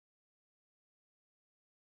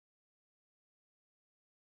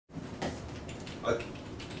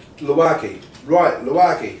Luaki,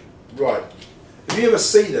 right. If you ever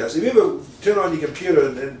see this, if you ever turn on your computer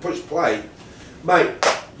and push play, mate,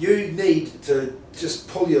 you need to just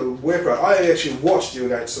pull your work right. I actually watched you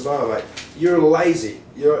against Samoa, mate. You're lazy.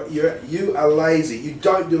 You are lazy. You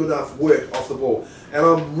don't do enough work off the ball. And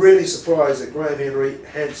I'm really surprised that Graham Henry,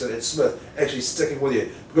 Hansen and Smith actually sticking with you.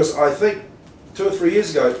 Because I think 2 or 3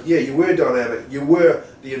 years ago, yeah, you were dynamic, you were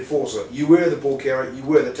the enforcer, you were the ball carrier, you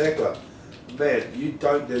were the tackler. Man, you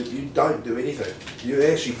don't do anything. You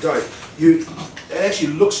actually don't. It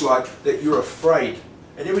actually looks like that you're afraid.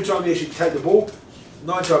 And every time you actually take the ball,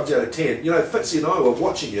 9 times out of 10, you know, Fitzy and I were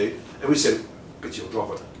watching you, and we said, bet you'll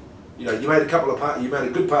drop it. You know, you made a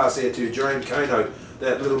good pass there to Jerome Kano,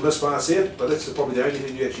 that little miss pass there, but that's probably the only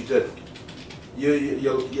thing you actually did.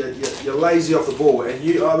 You're lazy off the ball, and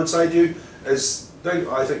I would say to you, I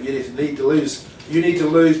think you need to lose. You need to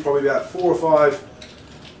lose probably about 4 or 5.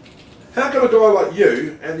 How can a guy like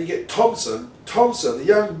you, and you get Thompson, the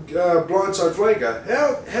young blindside flanker,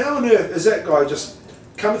 how on earth is that guy just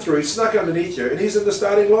come through, snuck underneath you, and he's in the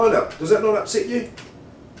starting lineup? Does that not upset you?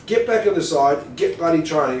 Get back on the side, get bloody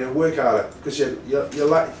training and work harder, because you're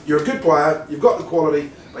a good player, you've got the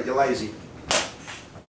quality, but you're lazy.